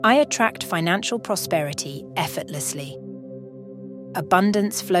I attract financial prosperity effortlessly.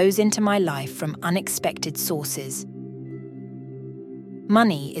 Abundance flows into my life from unexpected sources.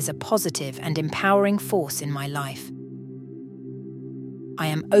 Money is a positive and empowering force in my life. I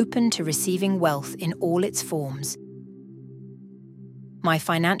am open to receiving wealth in all its forms. My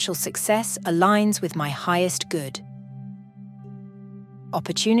financial success aligns with my highest good.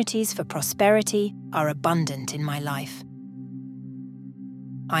 Opportunities for prosperity are abundant in my life.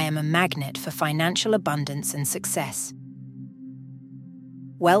 I am a magnet for financial abundance and success.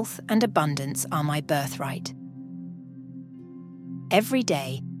 Wealth and abundance are my birthright. Every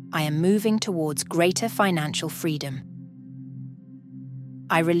day, I am moving towards greater financial freedom.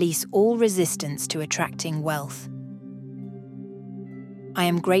 I release all resistance to attracting wealth. I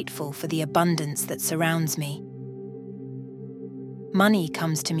am grateful for the abundance that surrounds me. Money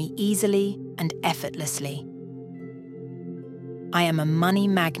comes to me easily and effortlessly. I am a money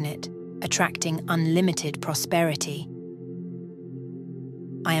magnet, attracting unlimited prosperity.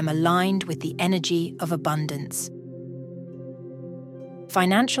 I am aligned with the energy of abundance.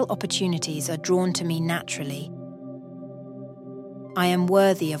 Financial opportunities are drawn to me naturally. I am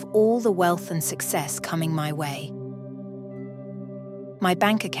worthy of all the wealth and success coming my way. My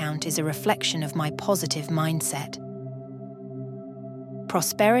bank account is a reflection of my positive mindset.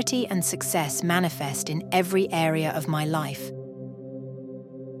 Prosperity and success manifest in every area of my life.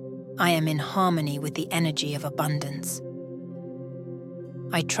 I am in harmony with the energy of abundance.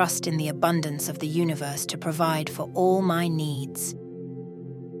 I trust in the abundance of the universe to provide for all my needs.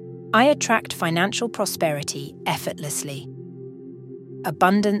 I attract financial prosperity effortlessly.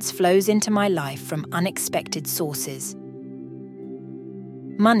 Abundance flows into my life from unexpected sources.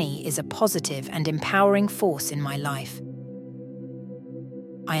 Money is a positive and empowering force in my life.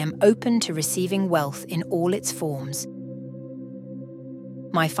 I am open to receiving wealth in all its forms.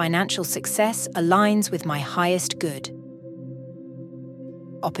 My financial success aligns with my highest good.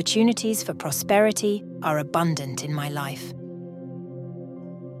 Opportunities for prosperity are abundant in my life.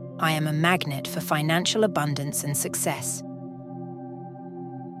 I am a magnet for financial abundance and success.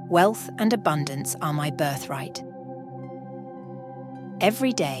 Wealth and abundance are my birthright.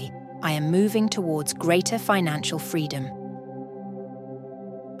 Every day, I am moving towards greater financial freedom.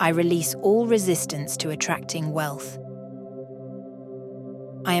 I release all resistance to attracting wealth.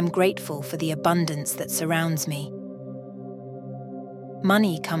 I am grateful for the abundance that surrounds me.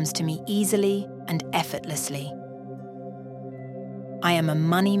 Money comes to me easily and effortlessly. I am a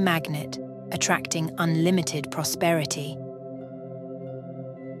money magnet, attracting unlimited prosperity.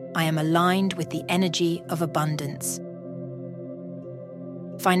 I am aligned with the energy of abundance.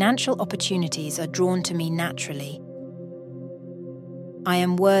 Financial opportunities are drawn to me naturally. I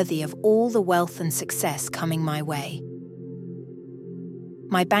am worthy of all the wealth and success coming my way.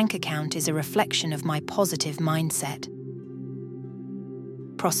 My bank account is a reflection of my positive mindset.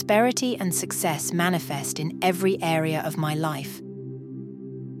 Prosperity and success manifest in every area of my life.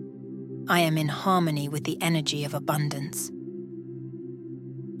 I am in harmony with the energy of abundance.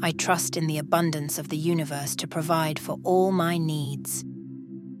 I trust in the abundance of the universe to provide for all my needs.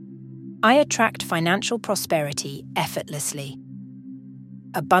 I attract financial prosperity effortlessly.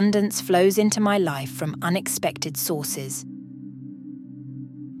 Abundance flows into my life from unexpected sources.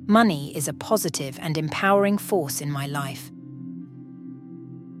 Money is a positive and empowering force in my life.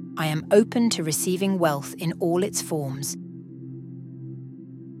 I am open to receiving wealth in all its forms.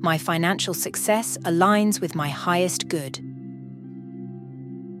 My financial success aligns with my highest good.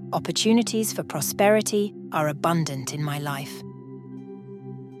 Opportunities for prosperity are abundant in my life.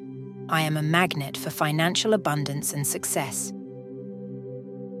 I am a magnet for financial abundance and success.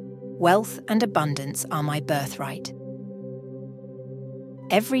 Wealth and abundance are my birthright.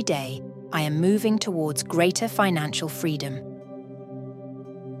 Every day, I am moving towards greater financial freedom.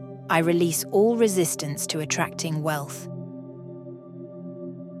 I release all resistance to attracting wealth.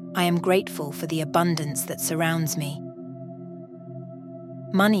 I am grateful for the abundance that surrounds me.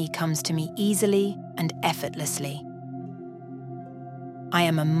 Money comes to me easily and effortlessly. I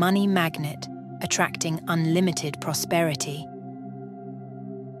am a money magnet, attracting unlimited prosperity.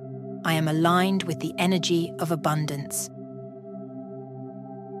 I am aligned with the energy of abundance.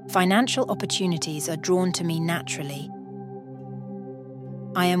 Financial opportunities are drawn to me naturally.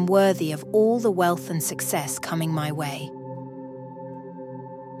 I am worthy of all the wealth and success coming my way.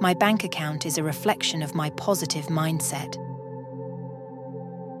 My bank account is a reflection of my positive mindset.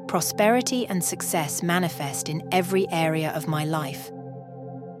 Prosperity and success manifest in every area of my life.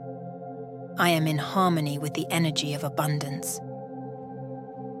 I am in harmony with the energy of abundance.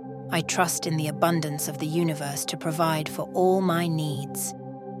 I trust in the abundance of the universe to provide for all my needs.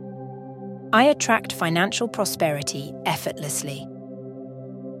 I attract financial prosperity effortlessly.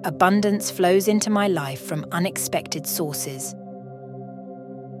 Abundance flows into my life from unexpected sources.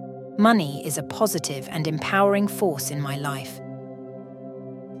 Money is a positive and empowering force in my life.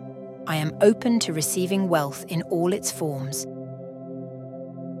 I am open to receiving wealth in all its forms.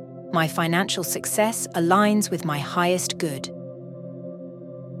 My financial success aligns with my highest good.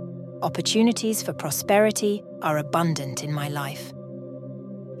 Opportunities for prosperity are abundant in my life.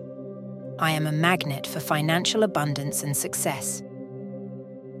 I am a magnet for financial abundance and success.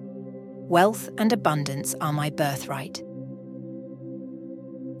 Wealth and abundance are my birthright.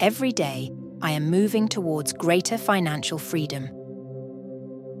 Every day, I am moving towards greater financial freedom.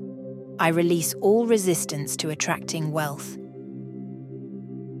 I release all resistance to attracting wealth.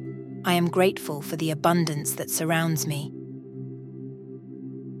 I am grateful for the abundance that surrounds me.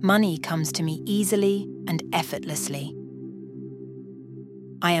 Money comes to me easily and effortlessly.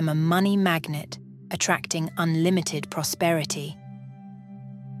 I am a money magnet, attracting unlimited prosperity.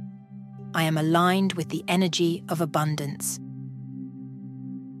 I am aligned with the energy of abundance.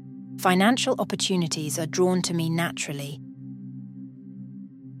 Financial opportunities are drawn to me naturally.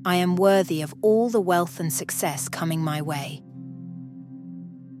 I am worthy of all the wealth and success coming my way.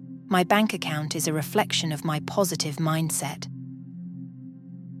 My bank account is a reflection of my positive mindset.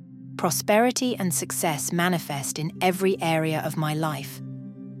 Prosperity and success manifest in every area of my life.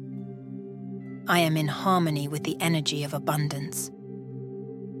 I am in harmony with the energy of abundance.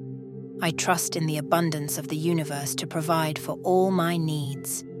 I trust in the abundance of the universe to provide for all my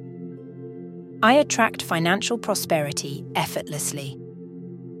needs. I attract financial prosperity effortlessly.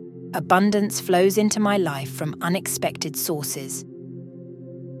 Abundance flows into my life from unexpected sources.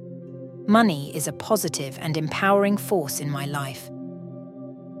 Money is a positive and empowering force in my life.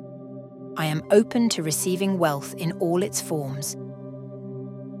 I am open to receiving wealth in all its forms.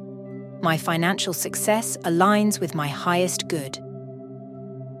 My financial success aligns with my highest good.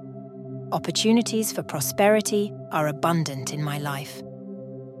 Opportunities for prosperity are abundant in my life.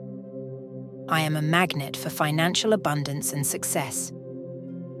 I am a magnet for financial abundance and success.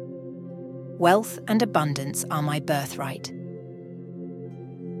 Wealth and abundance are my birthright.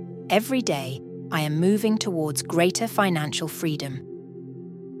 Every day, I am moving towards greater financial freedom.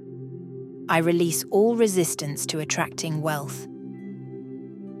 I release all resistance to attracting wealth.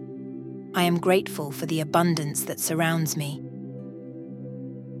 I am grateful for the abundance that surrounds me.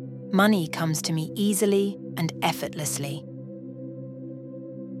 Money comes to me easily and effortlessly.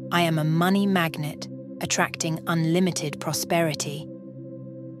 I am a money magnet, attracting unlimited prosperity.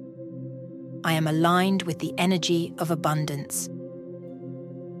 I am aligned with the energy of abundance.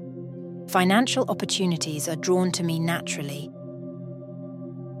 Financial opportunities are drawn to me naturally.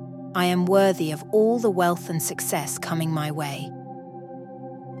 I am worthy of all the wealth and success coming my way.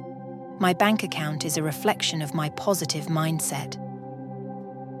 My bank account is a reflection of my positive mindset.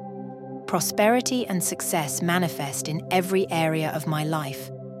 Prosperity and success manifest in every area of my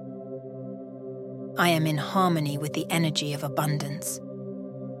life. I am in harmony with the energy of abundance.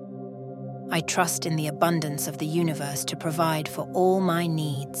 I trust in the abundance of the universe to provide for all my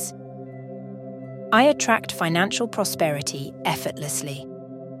needs. I attract financial prosperity effortlessly.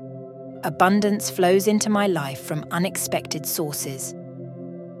 Abundance flows into my life from unexpected sources.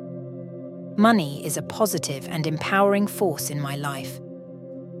 Money is a positive and empowering force in my life.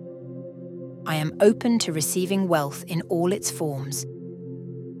 I am open to receiving wealth in all its forms.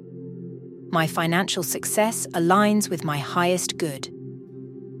 My financial success aligns with my highest good.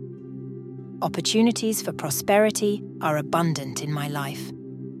 Opportunities for prosperity are abundant in my life.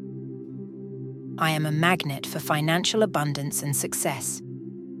 I am a magnet for financial abundance and success.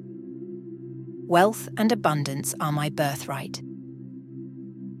 Wealth and abundance are my birthright.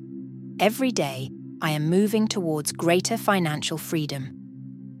 Every day, I am moving towards greater financial freedom.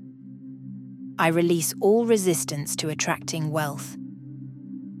 I release all resistance to attracting wealth.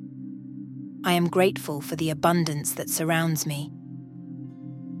 I am grateful for the abundance that surrounds me.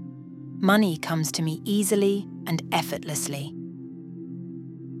 Money comes to me easily and effortlessly.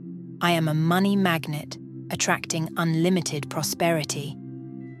 I am a money magnet, attracting unlimited prosperity.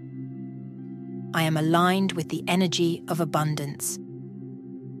 I am aligned with the energy of abundance.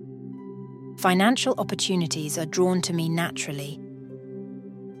 Financial opportunities are drawn to me naturally.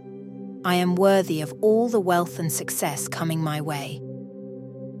 I am worthy of all the wealth and success coming my way.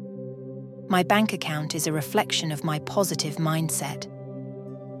 My bank account is a reflection of my positive mindset.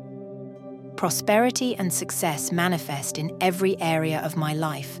 Prosperity and success manifest in every area of my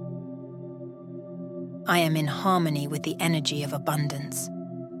life. I am in harmony with the energy of abundance.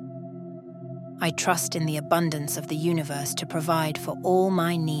 I trust in the abundance of the universe to provide for all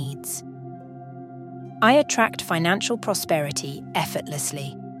my needs. I attract financial prosperity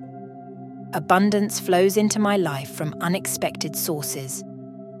effortlessly. Abundance flows into my life from unexpected sources.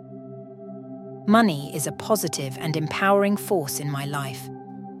 Money is a positive and empowering force in my life.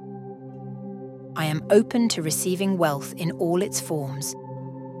 I am open to receiving wealth in all its forms.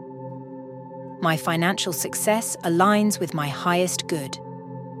 My financial success aligns with my highest good.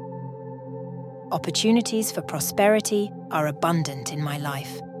 Opportunities for prosperity are abundant in my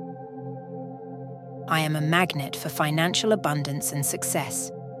life. I am a magnet for financial abundance and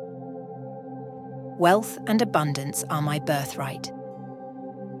success. Wealth and abundance are my birthright.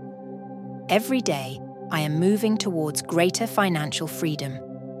 Every day, I am moving towards greater financial freedom.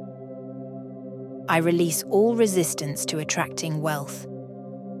 I release all resistance to attracting wealth.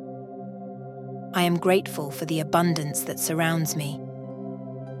 I am grateful for the abundance that surrounds me.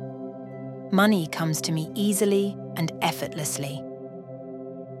 Money comes to me easily and effortlessly.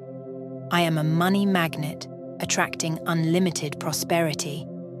 I am a money magnet, attracting unlimited prosperity.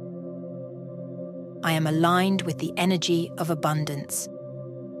 I am aligned with the energy of abundance.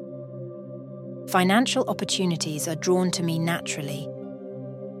 Financial opportunities are drawn to me naturally.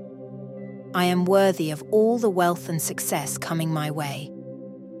 I am worthy of all the wealth and success coming my way.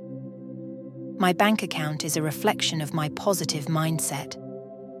 My bank account is a reflection of my positive mindset.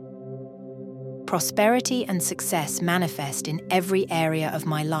 Prosperity and success manifest in every area of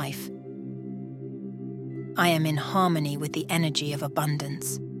my life. I am in harmony with the energy of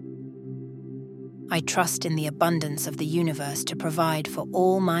abundance. I trust in the abundance of the universe to provide for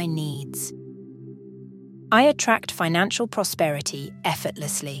all my needs. I attract financial prosperity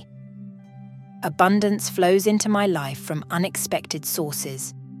effortlessly. Abundance flows into my life from unexpected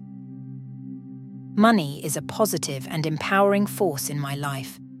sources. Money is a positive and empowering force in my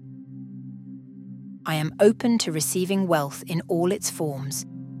life. I am open to receiving wealth in all its forms.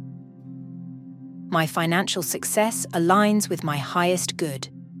 My financial success aligns with my highest good.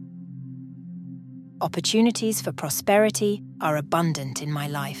 Opportunities for prosperity are abundant in my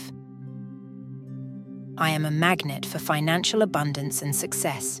life. I am a magnet for financial abundance and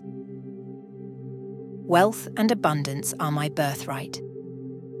success. Wealth and abundance are my birthright.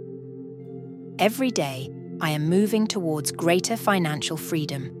 Every day, I am moving towards greater financial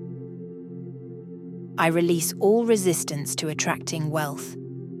freedom. I release all resistance to attracting wealth.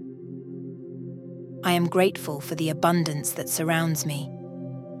 I am grateful for the abundance that surrounds me.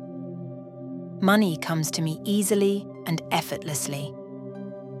 Money comes to me easily and effortlessly.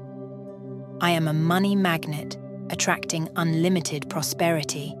 I am a money magnet, attracting unlimited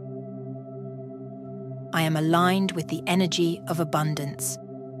prosperity. I am aligned with the energy of abundance.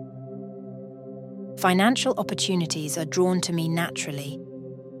 Financial opportunities are drawn to me naturally.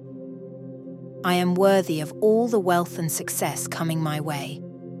 I am worthy of all the wealth and success coming my way.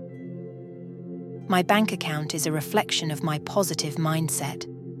 My bank account is a reflection of my positive mindset.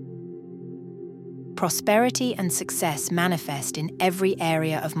 Prosperity and success manifest in every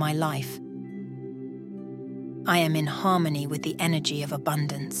area of my life. I am in harmony with the energy of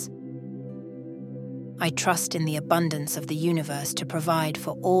abundance. I trust in the abundance of the universe to provide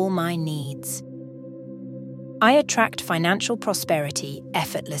for all my needs. I attract financial prosperity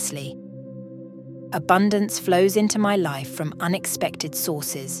effortlessly. Abundance flows into my life from unexpected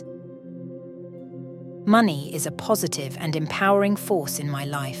sources. Money is a positive and empowering force in my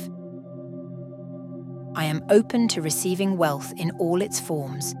life. I am open to receiving wealth in all its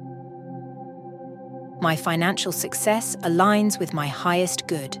forms. My financial success aligns with my highest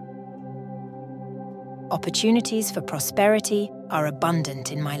good. Opportunities for prosperity are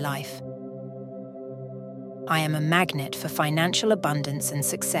abundant in my life. I am a magnet for financial abundance and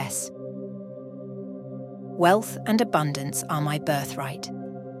success. Wealth and abundance are my birthright.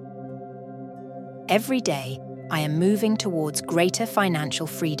 Every day, I am moving towards greater financial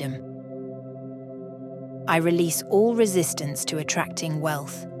freedom. I release all resistance to attracting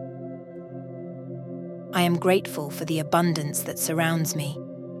wealth. I am grateful for the abundance that surrounds me.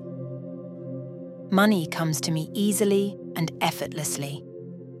 Money comes to me easily and effortlessly.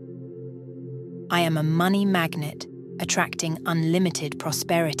 I am a money magnet, attracting unlimited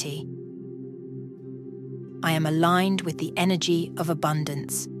prosperity. I am aligned with the energy of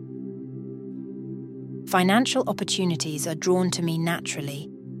abundance. Financial opportunities are drawn to me naturally.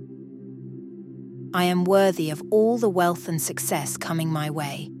 I am worthy of all the wealth and success coming my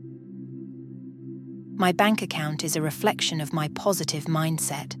way. My bank account is a reflection of my positive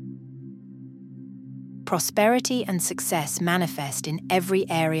mindset. Prosperity and success manifest in every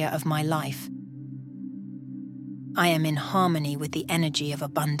area of my life. I am in harmony with the energy of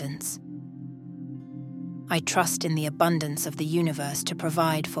abundance. I trust in the abundance of the universe to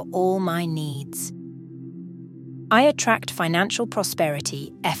provide for all my needs. I attract financial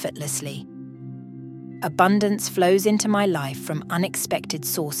prosperity effortlessly. Abundance flows into my life from unexpected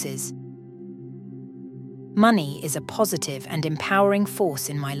sources. Money is a positive and empowering force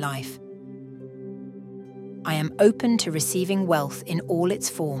in my life. I am open to receiving wealth in all its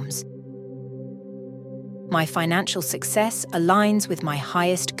forms. My financial success aligns with my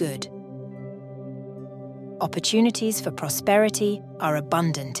highest good. Opportunities for prosperity are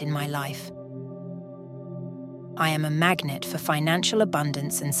abundant in my life. I am a magnet for financial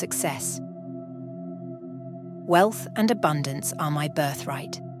abundance and success. Wealth and abundance are my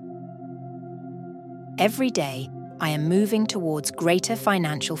birthright. Every day, I am moving towards greater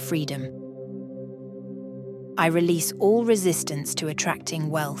financial freedom. I release all resistance to attracting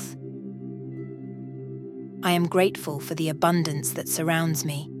wealth. I am grateful for the abundance that surrounds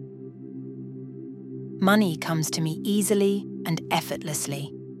me. Money comes to me easily and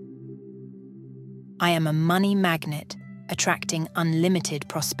effortlessly. I am a money magnet, attracting unlimited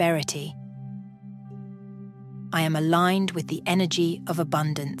prosperity. I am aligned with the energy of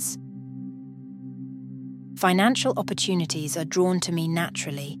abundance. Financial opportunities are drawn to me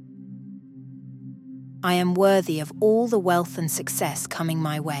naturally. I am worthy of all the wealth and success coming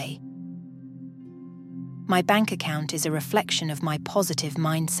my way. My bank account is a reflection of my positive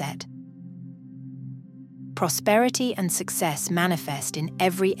mindset. Prosperity and success manifest in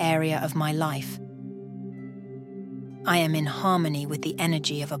every area of my life. I am in harmony with the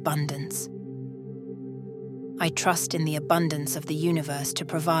energy of abundance. I trust in the abundance of the universe to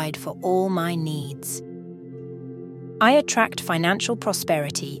provide for all my needs. I attract financial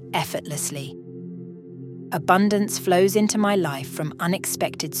prosperity effortlessly. Abundance flows into my life from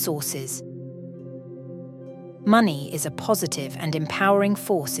unexpected sources. Money is a positive and empowering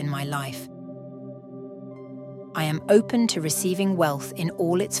force in my life. I am open to receiving wealth in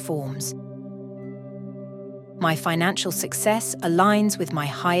all its forms. My financial success aligns with my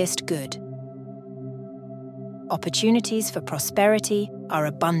highest good. Opportunities for prosperity are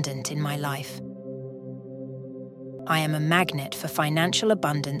abundant in my life. I am a magnet for financial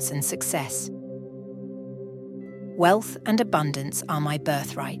abundance and success. Wealth and abundance are my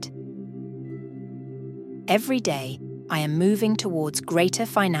birthright. Every day, I am moving towards greater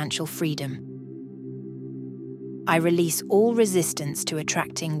financial freedom. I release all resistance to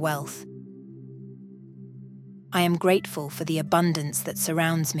attracting wealth. I am grateful for the abundance that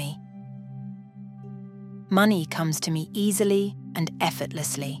surrounds me. Money comes to me easily and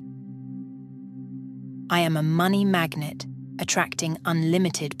effortlessly. I am a money magnet, attracting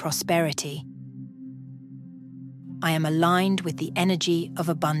unlimited prosperity. I am aligned with the energy of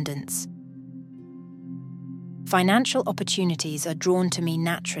abundance. Financial opportunities are drawn to me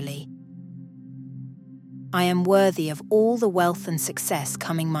naturally. I am worthy of all the wealth and success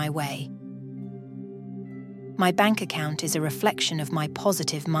coming my way. My bank account is a reflection of my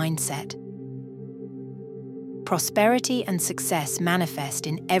positive mindset. Prosperity and success manifest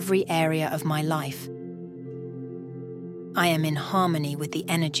in every area of my life. I am in harmony with the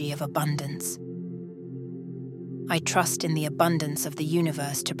energy of abundance. I trust in the abundance of the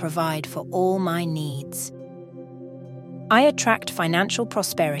universe to provide for all my needs. I attract financial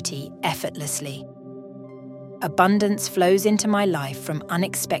prosperity effortlessly. Abundance flows into my life from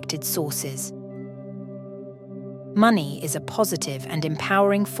unexpected sources. Money is a positive and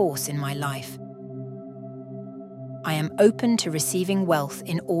empowering force in my life. I am open to receiving wealth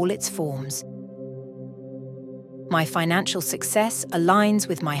in all its forms. My financial success aligns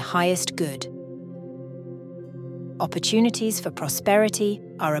with my highest good. Opportunities for prosperity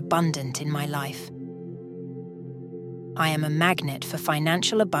are abundant in my life. I am a magnet for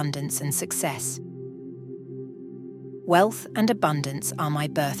financial abundance and success. Wealth and abundance are my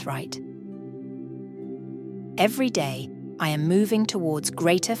birthright. Every day, I am moving towards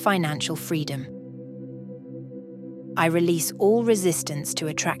greater financial freedom. I release all resistance to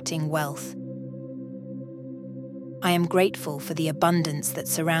attracting wealth. I am grateful for the abundance that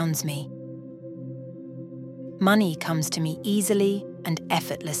surrounds me. Money comes to me easily and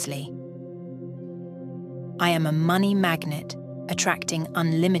effortlessly. I am a money magnet, attracting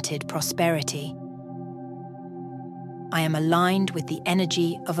unlimited prosperity. I am aligned with the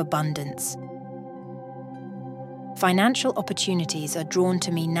energy of abundance. Financial opportunities are drawn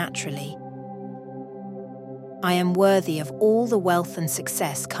to me naturally. I am worthy of all the wealth and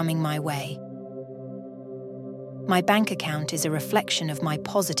success coming my way. My bank account is a reflection of my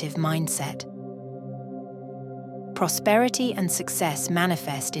positive mindset. Prosperity and success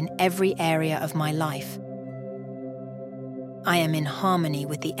manifest in every area of my life. I am in harmony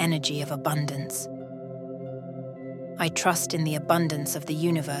with the energy of abundance. I trust in the abundance of the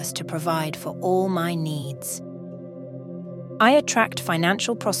universe to provide for all my needs. I attract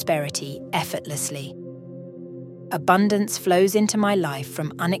financial prosperity effortlessly. Abundance flows into my life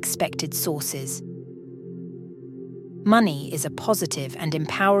from unexpected sources. Money is a positive and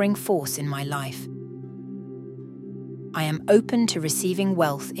empowering force in my life. I am open to receiving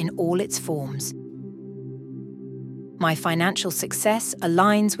wealth in all its forms. My financial success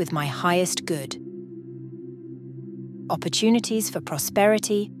aligns with my highest good. Opportunities for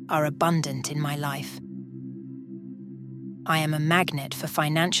prosperity are abundant in my life. I am a magnet for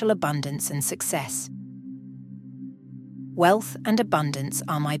financial abundance and success. Wealth and abundance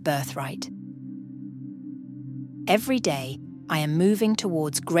are my birthright. Every day, I am moving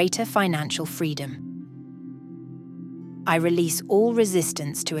towards greater financial freedom. I release all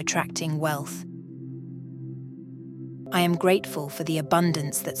resistance to attracting wealth. I am grateful for the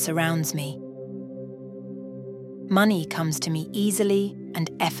abundance that surrounds me. Money comes to me easily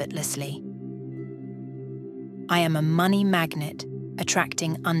and effortlessly. I am a money magnet,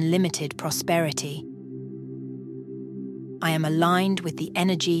 attracting unlimited prosperity. I am aligned with the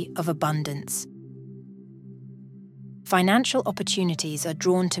energy of abundance. Financial opportunities are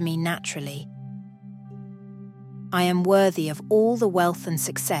drawn to me naturally. I am worthy of all the wealth and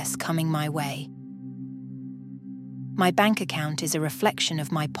success coming my way. My bank account is a reflection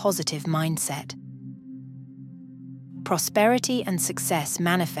of my positive mindset. Prosperity and success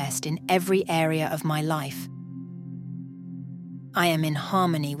manifest in every area of my life. I am in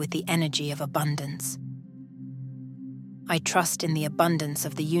harmony with the energy of abundance. I trust in the abundance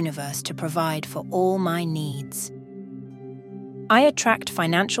of the universe to provide for all my needs. I attract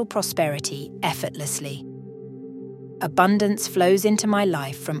financial prosperity effortlessly. Abundance flows into my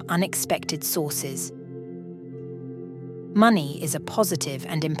life from unexpected sources. Money is a positive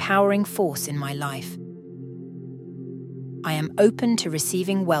and empowering force in my life. I am open to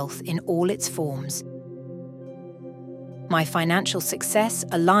receiving wealth in all its forms. My financial success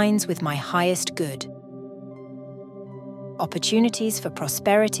aligns with my highest good. Opportunities for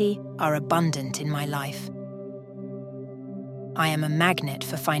prosperity are abundant in my life. I am a magnet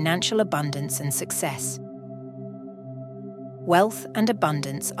for financial abundance and success. Wealth and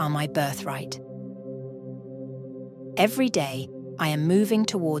abundance are my birthright. Every day, I am moving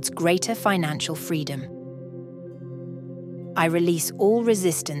towards greater financial freedom. I release all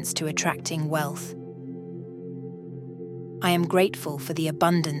resistance to attracting wealth. I am grateful for the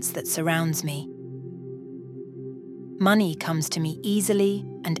abundance that surrounds me. Money comes to me easily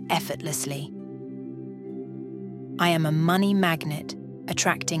and effortlessly. I am a money magnet,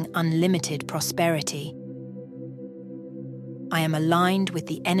 attracting unlimited prosperity. I am aligned with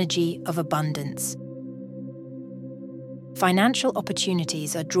the energy of abundance. Financial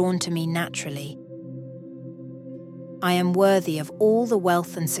opportunities are drawn to me naturally. I am worthy of all the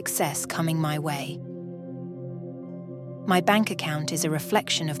wealth and success coming my way. My bank account is a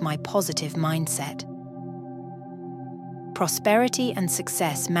reflection of my positive mindset. Prosperity and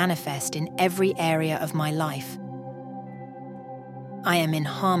success manifest in every area of my life. I am in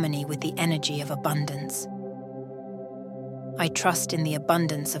harmony with the energy of abundance. I trust in the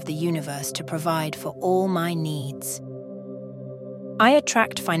abundance of the universe to provide for all my needs. I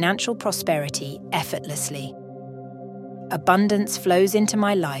attract financial prosperity effortlessly. Abundance flows into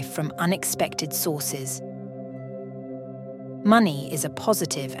my life from unexpected sources. Money is a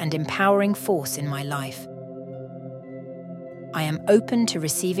positive and empowering force in my life. I am open to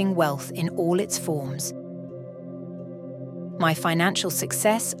receiving wealth in all its forms. My financial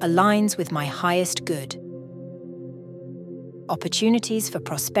success aligns with my highest good. Opportunities for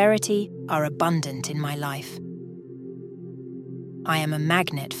prosperity are abundant in my life. I am a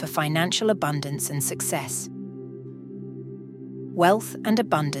magnet for financial abundance and success. Wealth and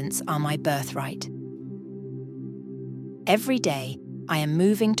abundance are my birthright. Every day, I am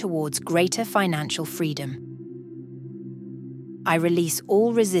moving towards greater financial freedom. I release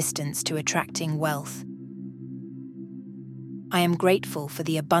all resistance to attracting wealth. I am grateful for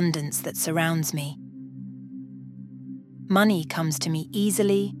the abundance that surrounds me. Money comes to me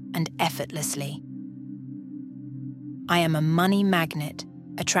easily and effortlessly. I am a money magnet,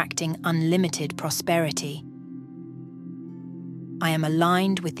 attracting unlimited prosperity. I am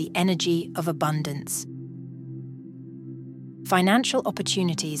aligned with the energy of abundance. Financial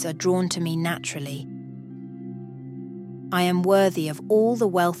opportunities are drawn to me naturally. I am worthy of all the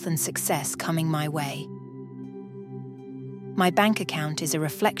wealth and success coming my way. My bank account is a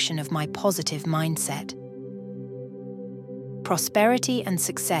reflection of my positive mindset. Prosperity and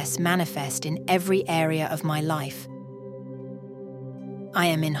success manifest in every area of my life. I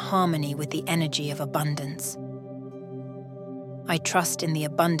am in harmony with the energy of abundance. I trust in the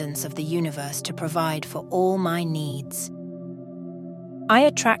abundance of the universe to provide for all my needs. I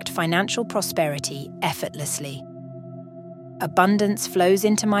attract financial prosperity effortlessly. Abundance flows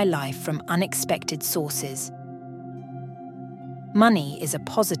into my life from unexpected sources. Money is a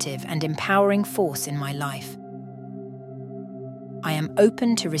positive and empowering force in my life. I am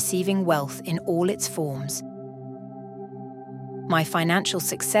open to receiving wealth in all its forms. My financial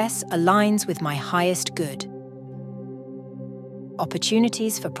success aligns with my highest good.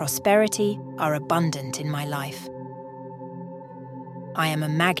 Opportunities for prosperity are abundant in my life. I am a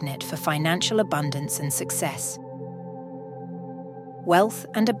magnet for financial abundance and success. Wealth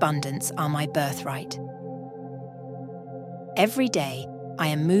and abundance are my birthright. Every day, I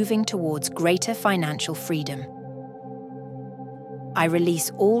am moving towards greater financial freedom. I release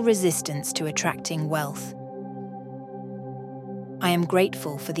all resistance to attracting wealth. I am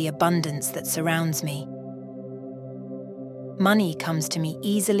grateful for the abundance that surrounds me. Money comes to me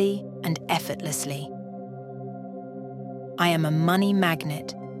easily and effortlessly. I am a money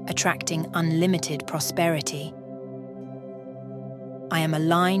magnet, attracting unlimited prosperity. I am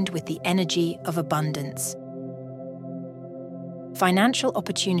aligned with the energy of abundance. Financial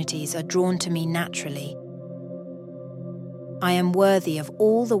opportunities are drawn to me naturally. I am worthy of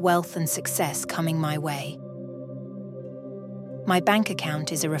all the wealth and success coming my way. My bank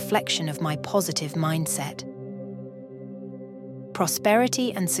account is a reflection of my positive mindset.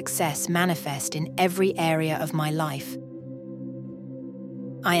 Prosperity and success manifest in every area of my life.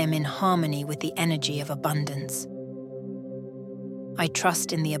 I am in harmony with the energy of abundance. I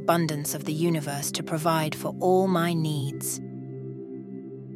trust in the abundance of the universe to provide for all my needs.